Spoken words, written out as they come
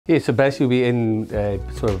Yeah, so basically we're in a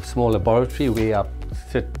sort of small laboratory where I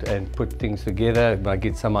sit and put things together and I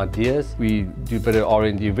get some ideas. We do a bit of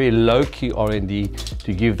R&D, very low-key R&D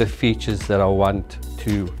to give the features that I want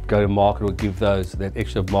to go to market or give those that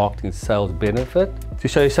extra marketing sales benefit. To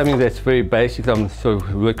show you something that's very basic, I'm sort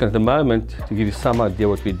of working at the moment to give you some idea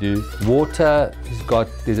what we do. Water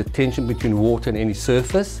there's a tension between water and any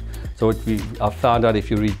surface. So I found out if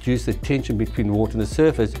you reduce the tension between water and the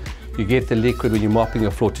surface, you get the liquid when you're mopping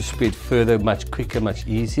your floor to spread further, much quicker, much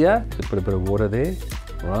easier. So put a bit of water there,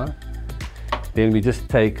 right? Then we just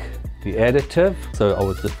take the additive. So I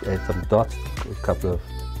would just add some dots, a couple of,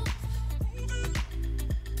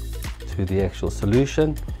 to the actual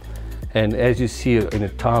solution. And as you see in a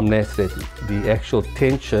time lapse, that the actual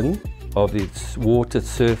tension of the water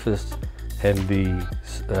surface and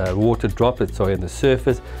the water droplets on the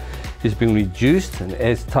surface is being reduced, and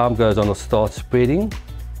as time goes on, it'll start spreading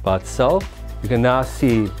by itself. You can now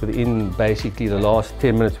see within basically the last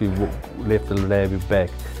 10 minutes we've left the lab, we're back.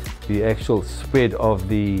 The actual spread of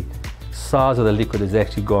the size of the liquid has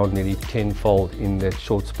actually gone nearly tenfold in that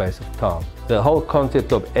short space of time. The whole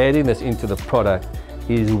concept of adding this into the product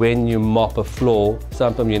is when you mop a floor,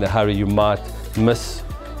 sometimes you're in a hurry, you might miss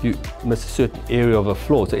a certain area of a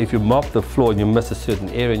floor. So if you mop the floor and you miss a certain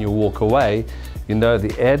area and you walk away, you know the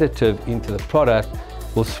additive into the product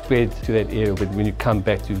will spread to that area when you come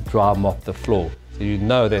back to dry mop the floor. So you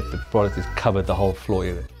know that the product has covered the whole floor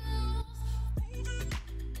area.